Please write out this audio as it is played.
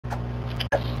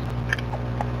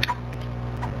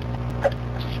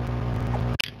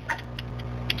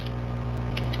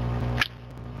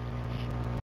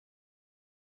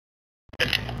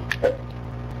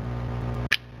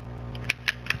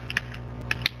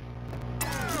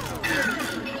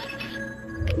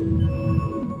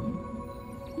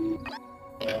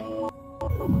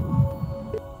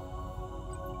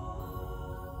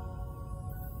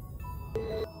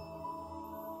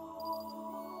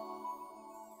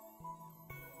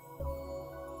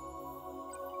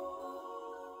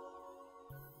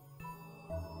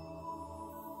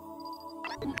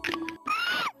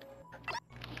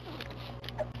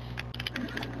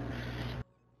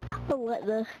What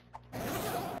the?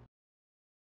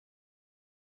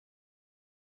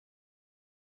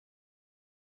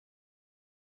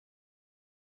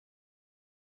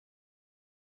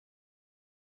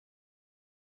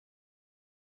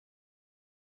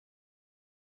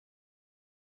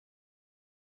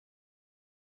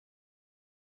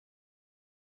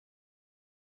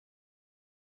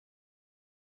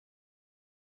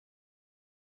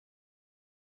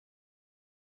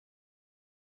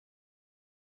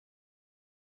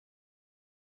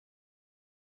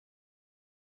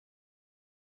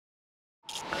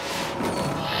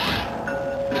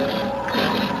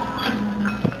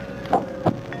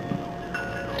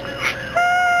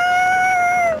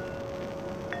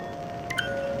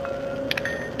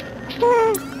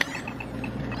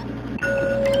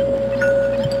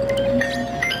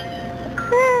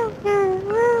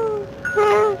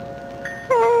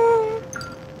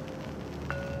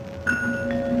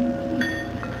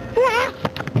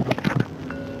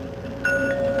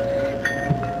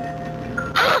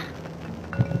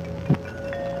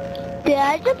 Did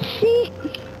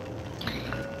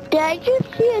I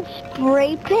just see a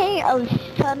spray paint of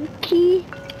Sunky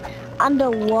on the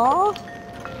wall?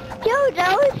 Yo,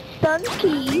 that was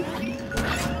Sunky.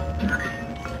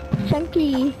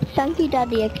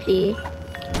 Sunky.exe.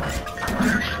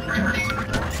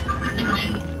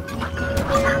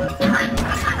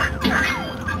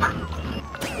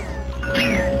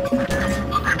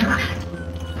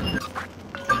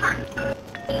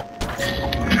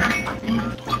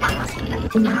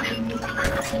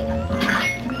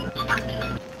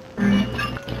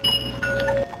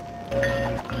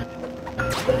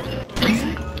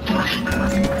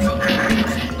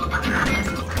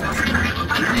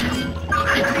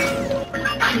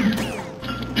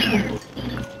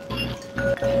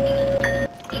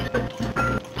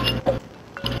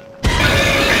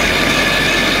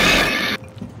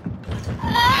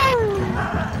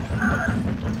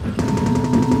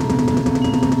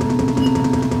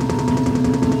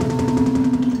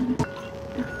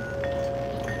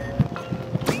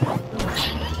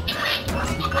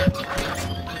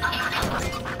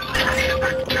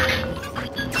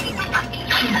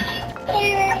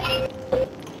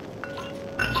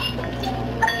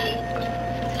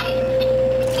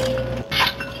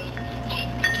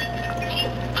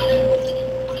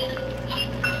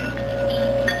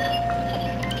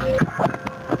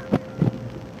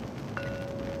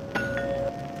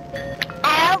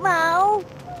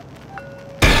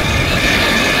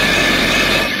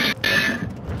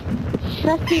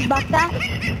 Sussy baka.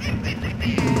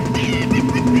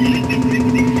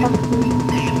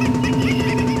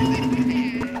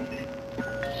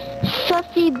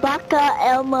 Sussy baka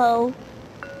Elmo.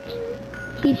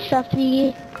 He's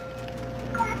sussy.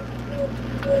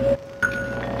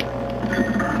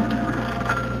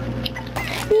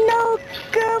 No,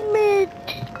 Kermit.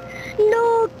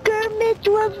 No, Kermit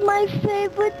was my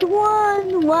favorite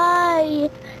one. Why?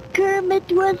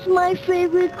 Kermit was my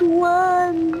favorite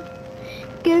one.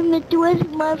 Kermit was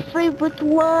my favorite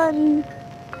one.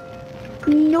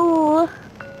 No.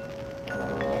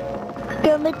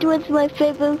 Kermit was my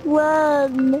favorite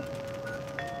one.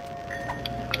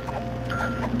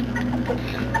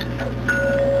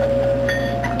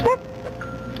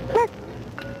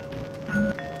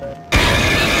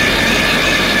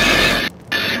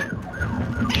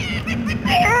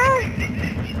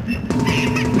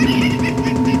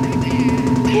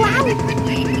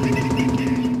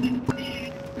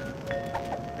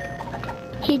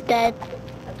 He dead.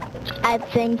 I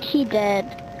think he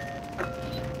dead.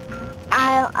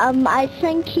 I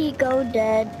think he go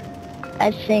dead.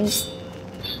 I think.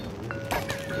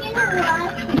 You know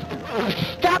what?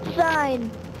 Stop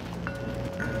sign.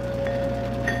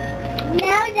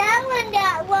 Now that one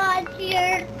that was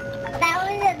here, that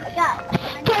was a duck.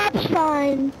 Stop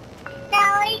sign. Now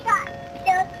we got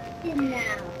Justin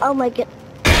now. Oh my god.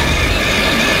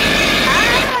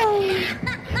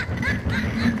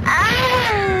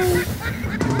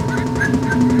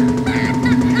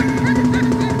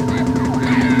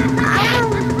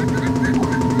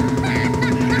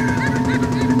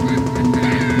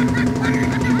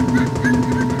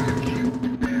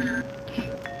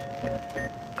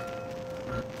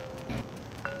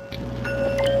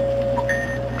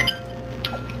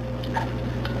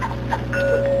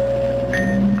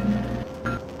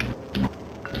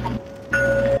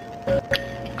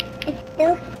 So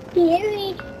scary.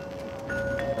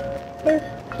 So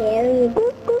scary.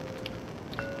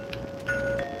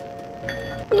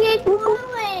 You're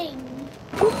glowing.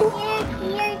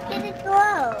 You're gonna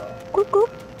glow.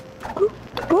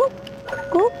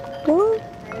 Go.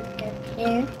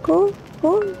 Here. Go.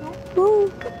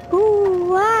 Ooh,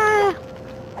 ooh, ah.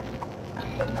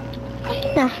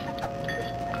 Ah.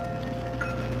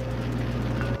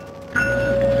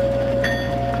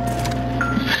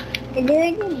 Is there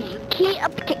any Key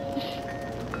up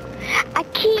a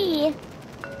key.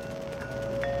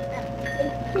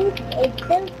 it's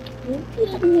so spooky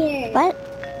in here. What?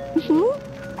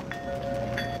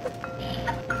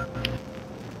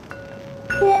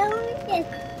 Someone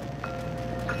just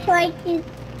tried to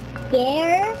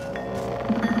scare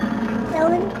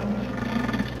someone.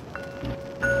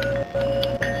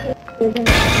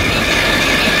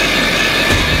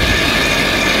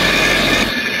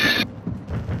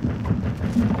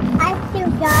 I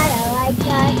still got it. I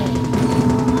got it.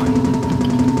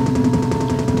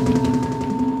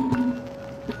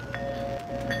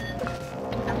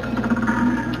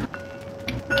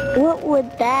 What would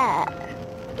that?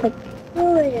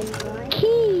 Who is it?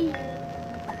 Key.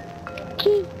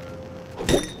 Key.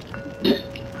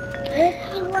 Let's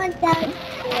see what's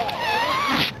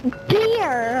downstairs.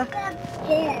 Beer.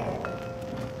 Upstairs.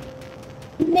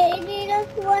 Maybe there's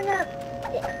one up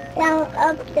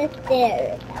the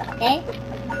stairs, okay?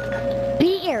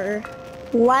 Beer.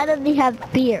 Why does he have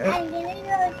beer? I'm gonna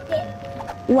go get.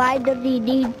 Why does he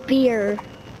need beer?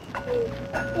 You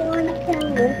wanna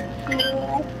come with me?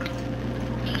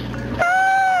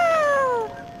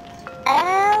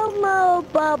 Elmo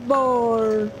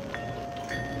bubble.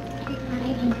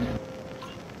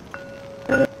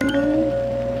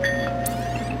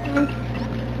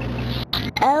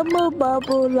 Elmo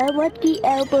bubble. I want the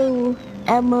elbow.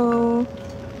 Elmo.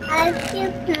 I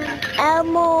still can't.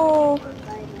 Elmo.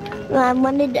 I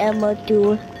wanted Elmo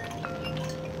too.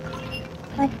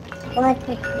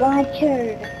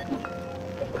 Water.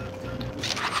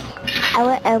 I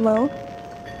want Elmo.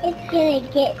 It's gonna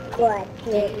get water.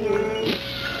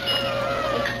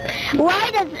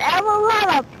 Why does Elmo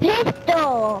have a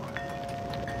pistol?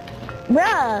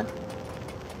 Bruh.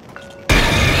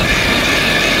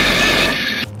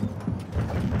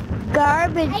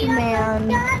 Garbage man.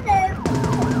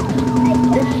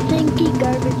 The stinky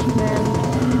garbage man.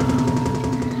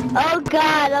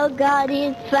 Oh god,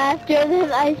 he's faster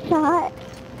than I thought.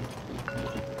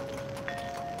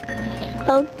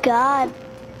 Oh god.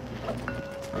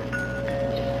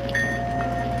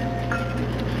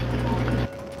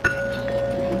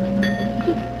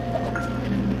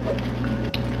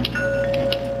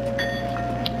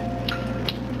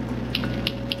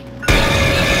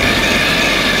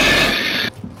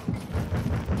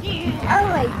 Oh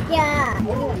my god.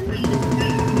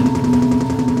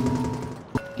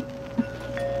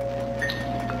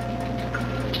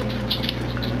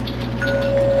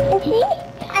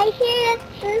 I hear a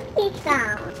spooky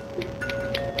sound.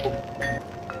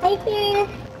 I hear a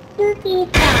spooky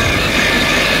sound.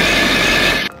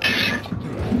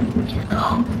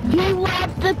 He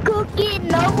wants the cookie.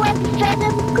 No one fed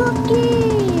him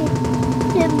cookie.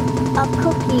 Him a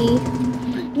cookie.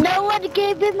 No one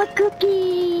gave him a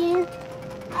cookie.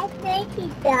 I think he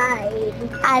died.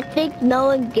 I think no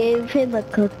one gave him a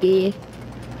cookie.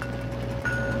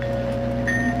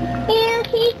 Here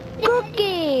he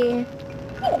Cookie.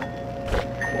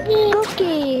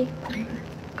 Cookie.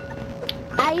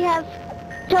 I have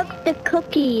took the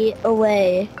cookie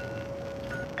away.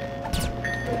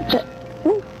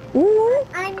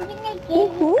 I'm gonna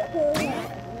give you food.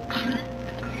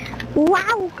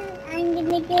 Wow. I'm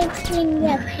gonna give him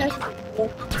the cookie.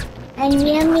 And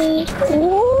yummy.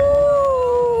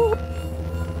 Ooh.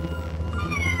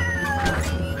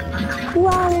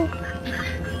 Wow.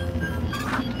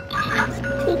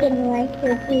 He didn't like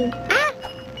cookies.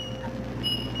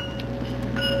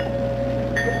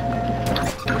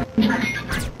 Is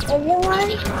it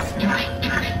one?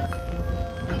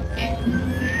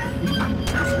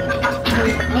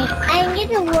 I'm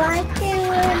gonna watch him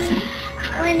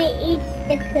when he eats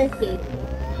the cookie.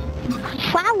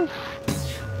 Wow.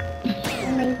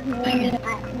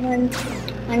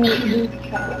 When he eats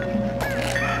it.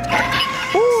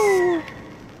 Ooh.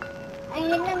 I'm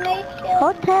gonna make sure.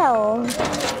 Hotel.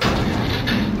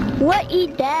 What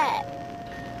eat that?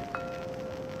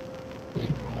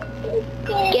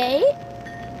 Gate?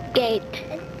 Gate.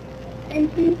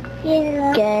 And he's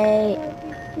gonna Gate.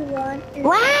 water.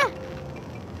 What?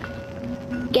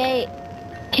 Gate.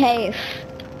 Cave.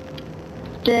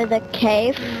 To the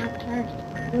cave.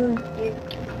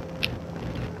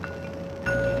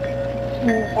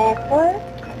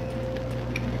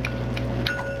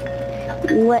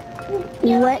 What?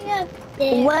 What?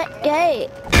 What gate?